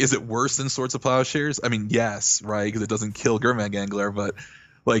is it worse than Swords of Plowshares? I mean, yes, right, because it doesn't kill Gurmag Angler, but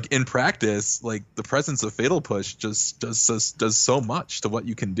like in practice, like the presence of Fatal Push just does so much to what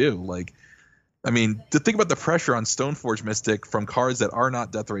you can do. Like, I mean, to think about the pressure on Stoneforge Mystic from cards that are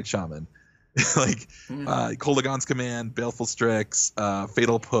not Deathrite Shaman. Like Kolaghan's Command, Baleful Strix,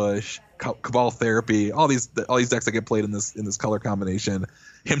 Fatal Push, Cabal Therapy, all these decks that get played in this color combination.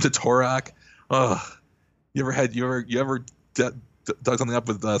 Hymn to Torak. Ugh. You ever dug something up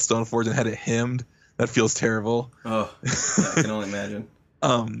with Stoneforge and had it hymned? That feels terrible. Oh, yeah, I can only imagine.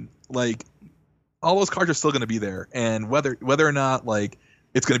 Like all those cards are still going to be there, and whether or not like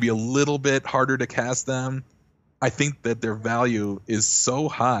it's going to be a little bit harder to cast them, I think that their value is so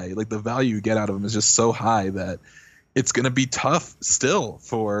high. Like the value you get out of them is just so high that it's going to be tough still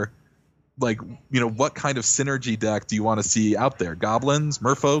for like, what kind of synergy deck do you want to see out there? Goblins,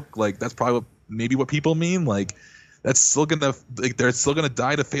 Merfolk, like that's probably maybe what people mean. Like that's still going to, like they're still going to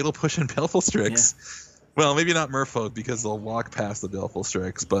die to Fatal Push and Baleful Strix. Yeah. Well, maybe not Merfolk because they'll walk past the Baleful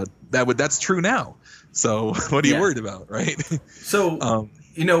Strix, but that's true now. So what are you worried about, right? So,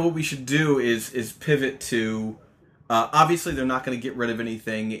 what we should do is pivot to, obviously they're not going to get rid of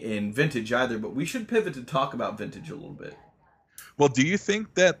anything in Vintage either, but we should pivot to talk about Vintage a little bit. Well, do you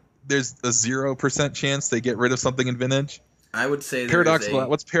think that there's a 0% chance they get rid of something in Vintage? I would say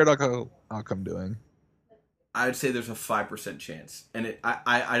what's Paradoxical Outcome doing? I would say there's a 5% chance. And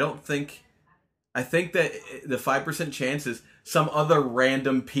I think that the 5% chance is some other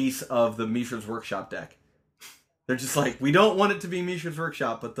random piece of the Mishra's Workshop deck. They're just like, we don't want it to be Mishra's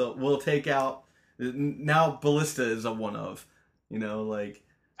Workshop, but we'll take out. Now Ballista is a one of, like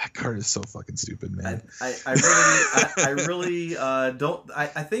that card is so fucking stupid, man. I really don't.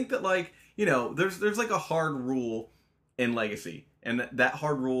 I think that like there's like a hard rule in Legacy, and that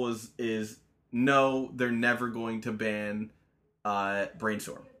hard rule is no, they're never going to ban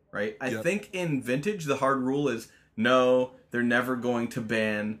Brainstorm, right? I think in Vintage the hard rule is no, they're never going to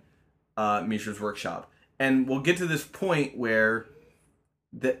ban Mishra's Workshop, and we'll get to this point where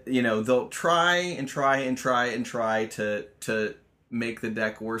that they'll try to make the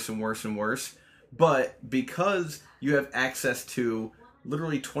deck worse and worse and worse, But because you have access to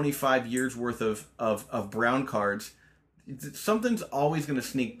literally 25 years worth of brown cards, something's always going to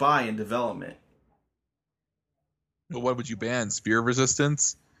sneak by in development. Well, what would you ban? Sphere of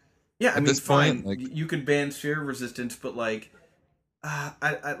Resistance? Yeah, I At mean, this point, fine, like, you could ban sphere resistance, but like,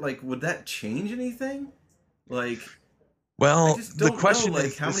 I like, would that change anything? Like, I well, just the don't know. question Like,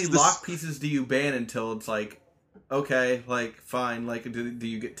 is how many this. lock pieces do you ban until it's like, okay, like, fine. Like, do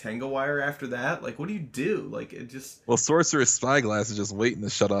you get Tango Wire after that? Like, what do you do? Like, it just. Well, Sorcerer's Spyglass is just waiting to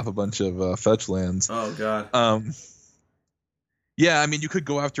shut off a bunch of fetch lands. Oh God. Yeah, I mean, you could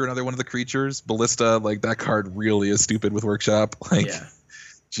go after another one of the creatures. Ballista, like, that card really is stupid with Workshop. Like, Yeah.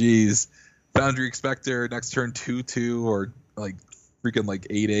 geez. Foundry Expector, next turn 2/2, or, like, freaking, like,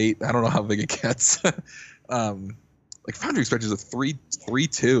 8/8. I don't know how big it gets. Like, Foundry Expector is a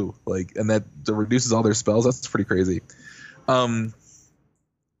 3/2, like, and that reduces all their spells. That's pretty crazy. But,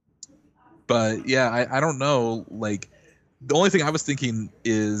 yeah, I don't know, like, the only thing I was thinking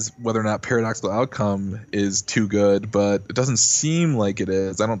is whether or not Paradoxical Outcome is too good, but it doesn't seem like it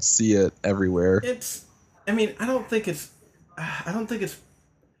is. I don't see it everywhere. I mean, I don't think it's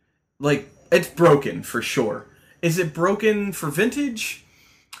like, it's broken for sure. Is it broken for vintage?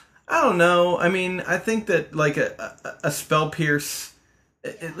 I don't know. I mean, I think that like a spell pierce,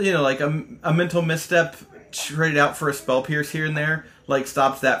 like a mental misstep traded out for a spell pierce here and there, like,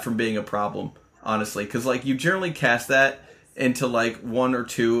 stops that from being a problem. Honestly, because like, you generally cast that into like 1 or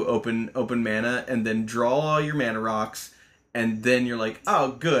 2 open mana, and then draw all your mana rocks, and then you're like,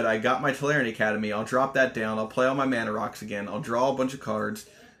 oh good, I got my Tolarian Academy. I'll drop that down. I'll play all my mana rocks again. I'll draw a bunch of cards.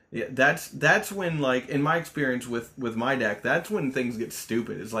 Yeah, that's when, like, in my experience with my deck, that's when things get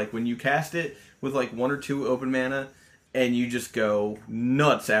stupid. It's like when you cast it with like 1 or 2 open mana, and you just go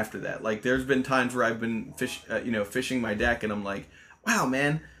nuts after that. Like, there's been times where I've been fishing my deck, and I'm like, wow,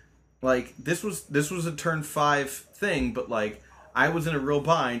 man, like, this was a turn 5 thing, but like, I was in a real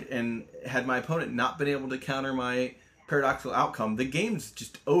bind, and had my opponent not been able to counter my Paradoxical Outcome, the game's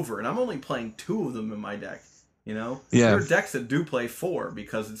just over, and I'm only playing 2 of them in my deck. Yeah. There are decks that do play 4,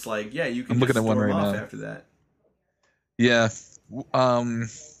 because it's like, yeah, you can I'm just looking at one storm right off now. after that. Yeah.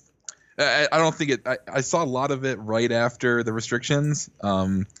 I don't think it. I saw a lot of it right after the restrictions,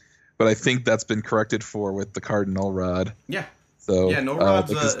 but I think that's been corrected for with the card Null Rod. Yeah. So Yeah, Null Rod's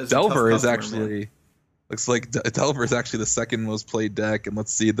because is Delver a tough is customer, actually man. looks like Delver is actually the second most played deck, and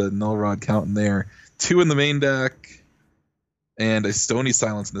let's see the Null Rod count in there. 2 in the main deck, and a Stony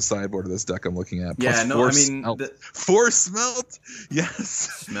Silence in the sideboard of this deck I'm looking at. Yeah, Plus no, 4 I mean, smelt. 4 smelt.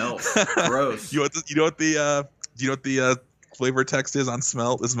 Yes. Smelt. Gross. You know what the flavor text is on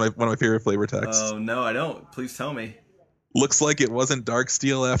Smelt? This is one of my favorite flavor texts. Oh, no, I don't. Please tell me. Looks like it wasn't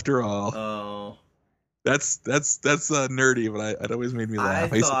Darksteel after all. Oh. That's nerdy, but it always made me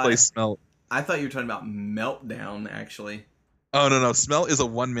laugh. I used to play Smelt. I thought you were talking about Meltdown, actually. Oh no, Smelt is a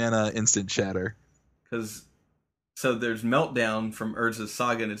 1 mana instant shatter. So there's Meltdown from Urza's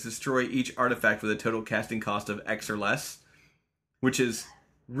Saga, and it's destroy each artifact with a total casting cost of X or less, which is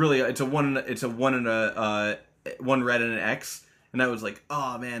really, it's a one and a 1 red and an X, and I was like,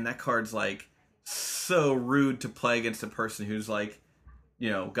 oh man, that card's like so rude to play against a person who's like,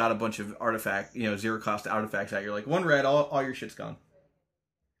 got a bunch of artifact, 0 cost artifacts out. You're like, 1 red, all your shit's gone.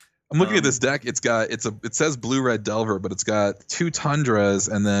 I'm looking at this deck. It says blue red Delver, but it's got 2 Tundras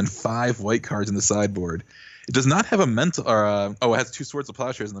and then 5 white cards in the sideboard. It does not have a mental, or it has 2 Swords of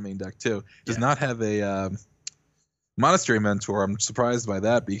Plowshares in the main deck too. It does not have a Monastery Mentor. I'm surprised by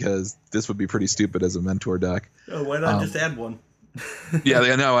that, because this would be pretty stupid as a mentor deck. Oh, why not just add one? Yeah,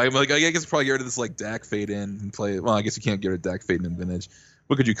 I know. I guess probably get rid of this like Dak Fade in and play. Well, I guess you can't get rid of Dak Fade in Vintage.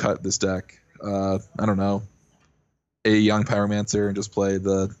 What could you cut this deck? I don't know. A Young Pyromancer and just play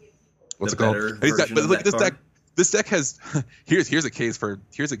the what's The it called? better But version look, of this that deck. card. This deck has here's a case for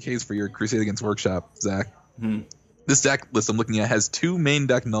your Crusade Against Workshop, Zach. This deck list I'm looking at has 2 main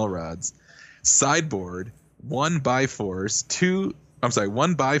deck Null Rods, sideboard, 1 Bifrost,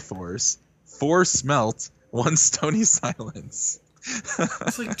 1 Bifrost, 4 Smelt, 1 Stony Silence.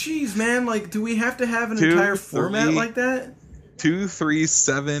 It's like, geez, man, like, do we have to have an 2, entire format 3, like that? 2, 3,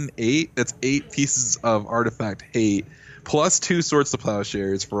 7, 8. That's 8 pieces of artifact hate, plus 2 Swords to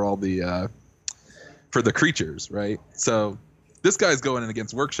Plowshares for all the for the creatures, right? So this guy's going in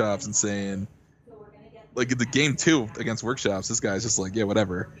against Workshops and saying, like, the game 2 against Workshops, this guy's just like, yeah,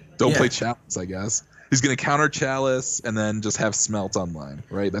 whatever. Don't play Chalice, I guess. He's gonna counter Chalice and then just have Smelt online,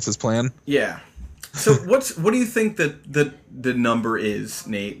 right? That's his plan. Yeah. So what do you think that the number is,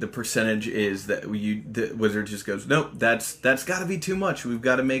 Nate? The percentage is that the Wizard just goes, nope, that's got to be too much. We've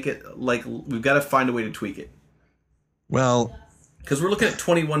got to make it, like, we've got to find a way to tweak it. Well, Because we're looking at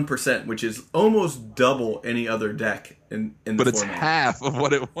 21%, which is almost double any other deck in the But it's format. half of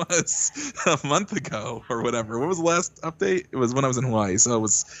what it was a month ago or whatever. What was the last update? It was when I was in Hawaii, so it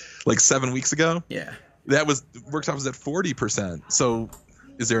was like 7 weeks ago. Yeah. That was Workshop was at 40%. So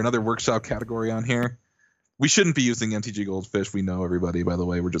is there another Workshop category on here? We shouldn't be using MTG Goldfish. We know, everybody, by the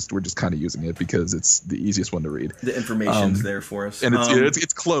way. We're just kind of using it because it's the easiest one to read. The information's there for us. And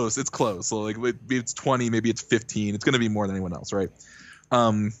it's close. It's close. So like maybe it's 20, maybe it's 15. It's going to be more than anyone else, right?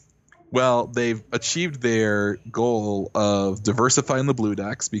 Well, they've achieved their goal of diversifying the blue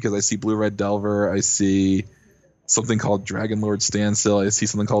decks because I see Blue Red Delver, I see something called Dragon Lord Standstill, I see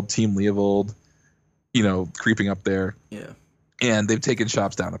something called Team Leovold, creeping up there. Yeah. And they've taken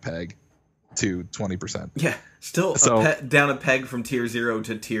shops down a peg to 20%. Yeah, still down a peg from tier 0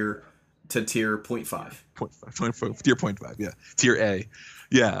 to tier 0.5. Tier 0.5, yeah. Tier A.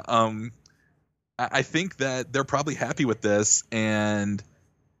 Yeah. I think that they're probably happy with this, and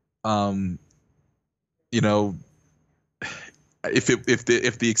if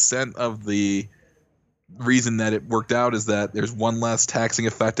the extent of the reason that it worked out is that there's one less taxing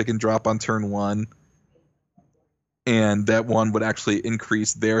effect it can drop on turn 1, and that one would actually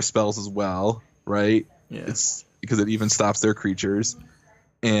increase their spells as well, right? Yeah. It's because it even stops their creatures,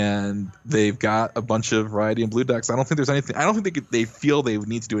 and they've got a bunch of variety in blue decks. I don't think there's anything. I don't think they feel they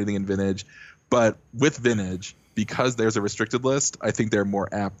need to do anything in Vintage, but with Vintage, because there's a restricted list, I think they're more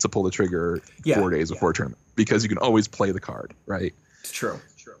apt to pull the trigger 4 days before a tournament because you can always play the card, right? It's true.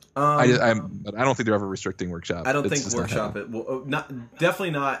 But I don't think they're ever restricting Workshop. I don't think Workshop it will.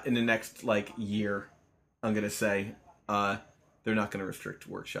 Definitely not in the next year. I'm gonna say they're not gonna restrict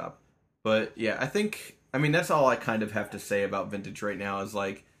Workshop, but yeah, I think. I mean, that's all I kind of have to say about Vintage right now. Is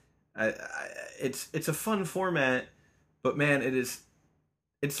it's a fun format, but man,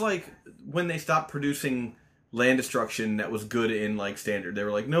 it's like when they stopped producing land destruction that was good in Standard. They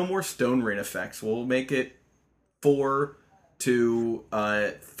were like, no more Stone Rain effects. We'll make it 4 to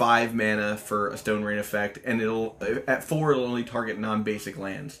 5 mana for a Stone Rain effect, and at 4 it'll only target non-basic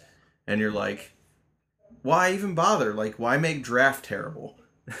lands. And you're like, why even bother? Why make draft terrible?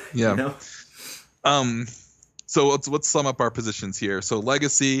 Yeah. So let's sum up our positions here. So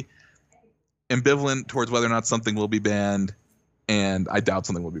Legacy, ambivalent towards whether or not something will be banned, and I doubt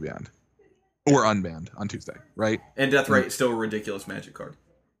something will be banned or unbanned on Tuesday, right? And Deathrite is still a ridiculous Magic card.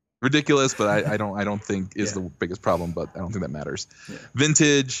 Ridiculous, but I don't think is the biggest problem. But I don't think that matters. Yeah.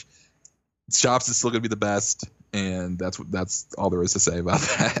 Vintage shops is still going to be the best, and that's all there is to say about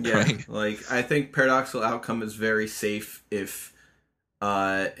that. Yeah, right? I think Paradoxical Outcome is very safe if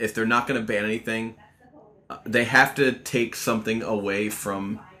they're not going to ban anything. They have to take something away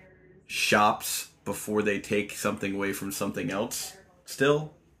from shops before they take something away from something else.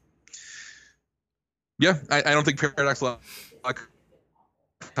 Still. Yeah, I don't think Paradoxical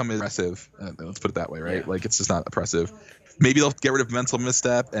Outcome is oppressive. Let's put it that way, right? Yeah. It's just not oppressive. Maybe they'll get rid of Mental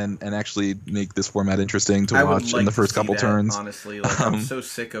Misstep and actually make this format interesting to watch in the first couple turns. Honestly, I'm so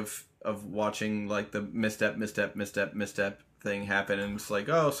sick of watching the misstep thing happen, and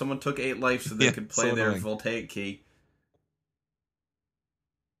it's someone took 8 life so they could play so their annoying. Voltaic Key.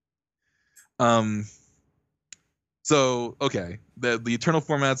 So okay, the Eternal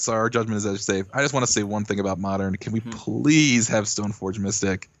formats are Judgment is Edge safe. I just want to say one thing about Modern. Can we please have Stoneforge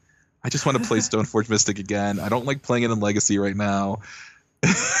Mystic? I just want to play Stoneforge Mystic again. I don't like playing it in Legacy right now.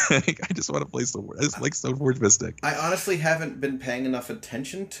 I just want to play Stoneforge. I just like Stoneforge Mystic. I honestly haven't been paying enough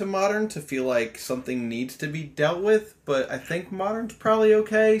attention to Modern to feel like something needs to be dealt with, but I think Modern's probably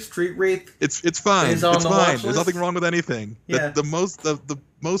okay. Street Wraith, it's fine. It's fine. There's nothing wrong with anything. Yeah. The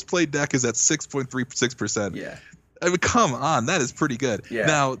most played deck is at 6.36%. Yeah. I mean, come on, that is pretty good. Yeah.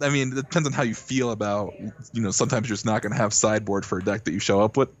 Now, I mean, it depends on how you feel about, sometimes you're just not going to have sideboard for a deck that you show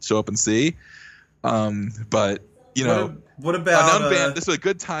up and see. But what about an unban? This is a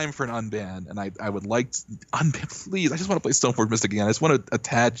good time for an unban, and I would like to unban. Please, I just want to play Stoneforge Mystic again. I just want to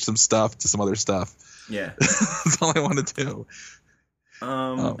attach some stuff to some other stuff. Yeah, that's all I want to do.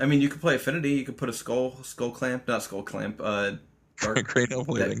 I mean, you could play Affinity. You could put a Skull Clamp, not Skull Clamp. Cranial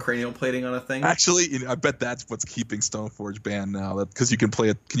plating. That cranial plating on a thing. Actually, I bet that's what's keeping Stoneforge banned now. Because you can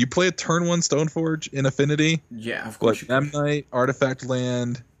play Can you play a turn 1 Stoneforge in Affinity? Yeah, of course. Memnite, Artifact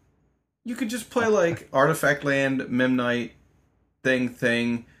Land. You could just play Artifact Land, Memnite,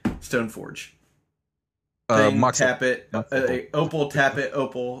 thing, Stoneforge. Tap it, Opal, tap it,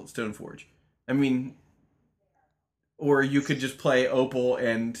 Opal, Stoneforge. I mean, or you could just play Opal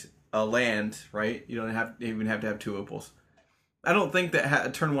and a land, right? You don't even have to have 2 Opals. I don't think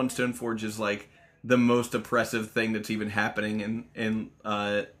that turn 1 Stoneforge is the most oppressive thing that's even happening in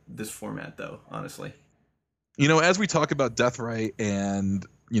this format, though. Honestly. As we talk about Deathrite and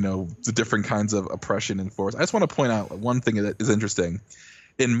the different kinds of oppression and force, I just want to point out one thing that is interesting.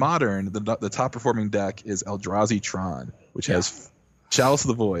 In Modern, the top performing deck is Eldrazi Tron, which has Chalice of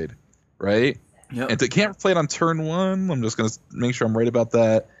the Void, right? Yep. And it can't play it on turn 1. I'm just going to make sure I'm right about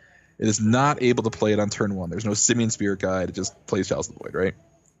that. It is not able to play it on turn 1. There's no Simian Spirit Guide. It just plays Chalice of the Void, right?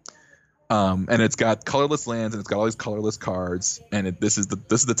 And it's got colorless lands, and it's got all these colorless cards, and this is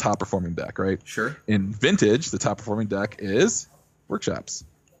the top performing deck, right? Sure. In Vintage, the top performing deck is Workshops,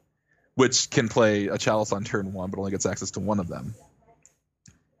 which can play a Chalice on turn 1, but only gets access to one of them,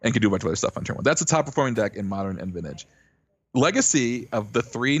 and can do a bunch of other stuff on turn 1. That's the top performing deck in Modern and Vintage. Legacy, of the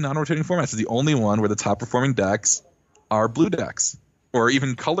 3 non-rotating formats, is the only one where the top performing decks are blue decks, or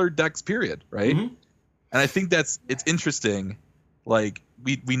even colored decks, period, right? Mm-hmm. And I think it's interesting. Like,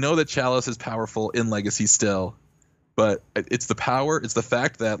 we know that Chalice is powerful in Legacy still, but it's the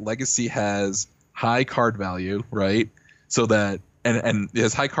fact that Legacy has high card value, right? So that, and it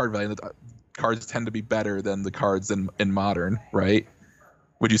has high card value, that cards tend to be better than the cards in Modern, right?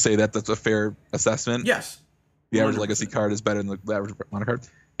 Would you say that that's a fair assessment? Yes. The average 100%. Legacy card is better than the average Modern card.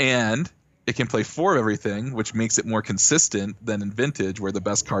 And it can play 4 of everything, which makes it more consistent than in Vintage, where the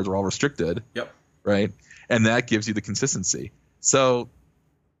best cards are all restricted. Yep. Right? And that gives you the consistency. So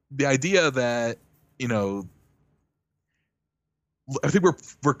the idea that, I think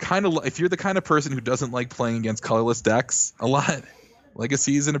we're kind of, if you're the kind of person who doesn't like playing against colorless decks a lot,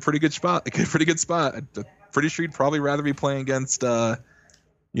 Legacy is in a pretty good spot. I'm pretty sure you'd probably rather be playing against,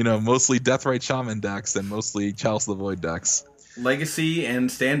 mostly Deathrite Shaman decks than mostly Chalice of the Void decks. Legacy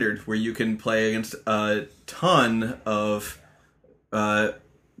and Standard, where you can play against a ton of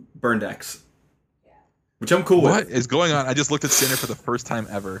burn decks, which I'm cool with. What is going on? I just looked at Standard for the first time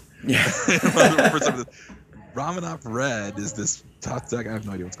ever. Yeah. Ramanov Red is this top deck. I have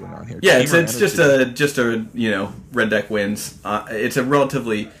no idea what's going on here. Yeah, it's just a red deck wins. It's a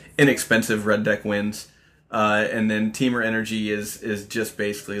relatively inexpensive red deck wins, and then Teamer Energy is just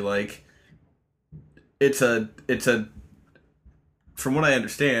basically like it's a. From what I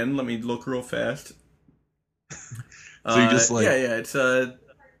understand, let me look real fast. So you just like it's a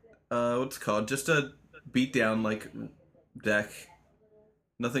what's it called? Just a beatdown like deck.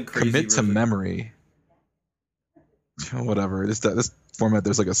 Nothing crazy. Commit to really. Memory. Whatever. This format,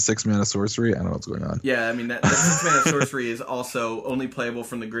 there's like a 6-mana sorcery. I don't know what's going on. Yeah, I mean that 6-mana sorcery is also only playable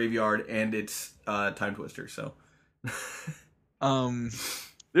from the graveyard, and it's Time Twister. So,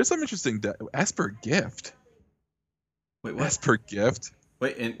 there's some interesting Esper Gift. wait, what? Esper Gift.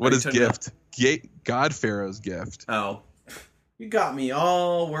 Wait, what is Gift? God Pharaoh's Gift. Oh, you got me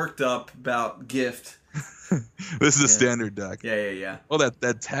all worked up about Gift. This is a standard deck. Yeah. Oh,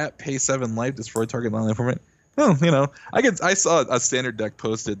 that tap, pay 7 life, destroy target land format. Oh, I saw a standard deck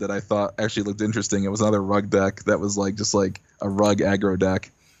posted that I thought actually looked interesting. It was another rug deck that was just like a rug aggro deck.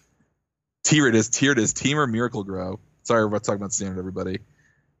 Tier it is. Teamer Miracle Grow. Sorry, we're talking about standard, everybody.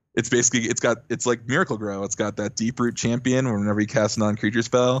 It's basically it's like Miracle Grow. It's got that Deep Root Champion where whenever you cast a non-creature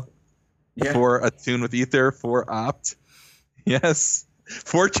spell, 4 Attune with Ether, 4 Opt. Yes.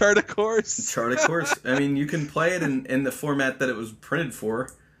 4 Chart of Course. Chart of Course. I mean, you can play it in the format that it was printed for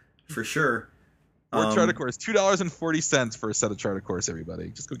sure. 4 Chart of Course. $2.40 for a set of Chart of Course, everybody.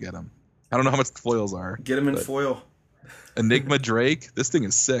 Just go get them. I don't know how much the foils are. Get them in foil. Enigma Drake. This thing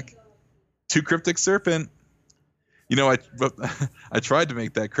is sick. 2 Cryptic Serpent. I tried to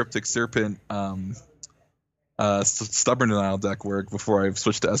make that Cryptic Serpent Stubborn Denial deck work before I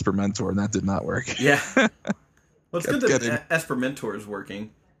switched to Esper Mentor, and that did not work. Yeah. Well, it's good that Esper Mentor is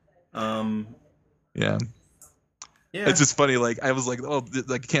working. Yeah. It's just funny. I was like, oh,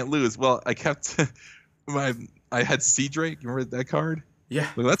 I can't lose. Well, I kept I had Sea Drake. Remember that card? Yeah.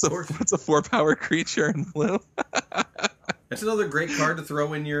 That's a 4-power creature in blue. It's another great card to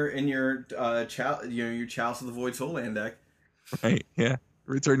throw in your Chalice of the Void Soulland deck. Right. Yeah.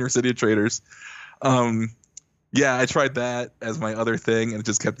 Return your City of Traders. Yeah, I tried that as my other thing, and it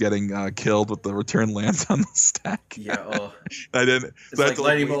just kept getting killed with the return lands on the stack. Yeah, I didn't. It's so like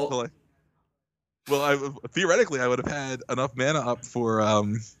Lightning Bolt. Theoretically, I would have had enough mana up for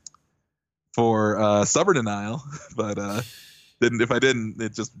Stubborn Denial, but didn't. If I didn't,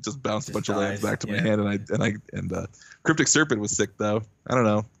 it just bounced a bunch of lands back to my hand, and Cryptic Serpent was sick though. I don't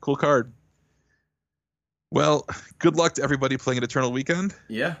know, cool card. Well, good luck to everybody playing at Eternal Weekend.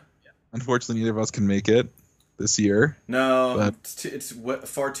 Yeah. Unfortunately, neither of us can make it this year. No, it's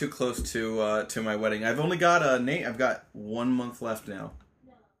far too close to my wedding. I've only got I've got 1 month left now.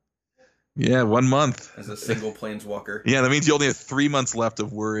 Yeah, 1 month as a single planeswalker. Yeah, that means you only have 3 months left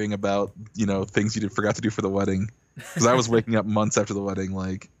of worrying about things you forgot to do for the wedding. Because I was waking up months after the wedding,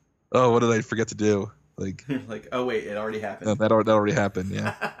 like, oh, what did I forget to do? Like, Like, oh wait, it already happened. that already happened.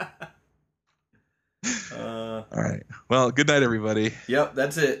 Yeah. All right. Well, good night, everybody. Yep,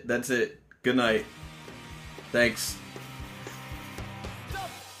 that's it. That's it. Good night. Thanks.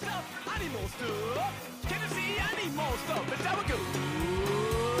 Stuff, animal stuff. Can you see animal stuff? It's how it goes.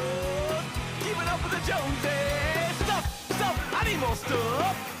 Keeping up with the Joneses. Stuff, animal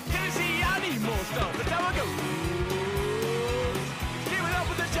stuff. Can you see animal stuff? It's how it goes. Keeping up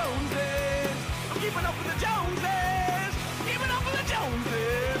with the Joneses. I'm keeping up with the Joneses. Keeping up with the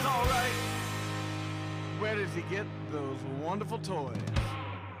Joneses. All right. Where does he get those wonderful toys?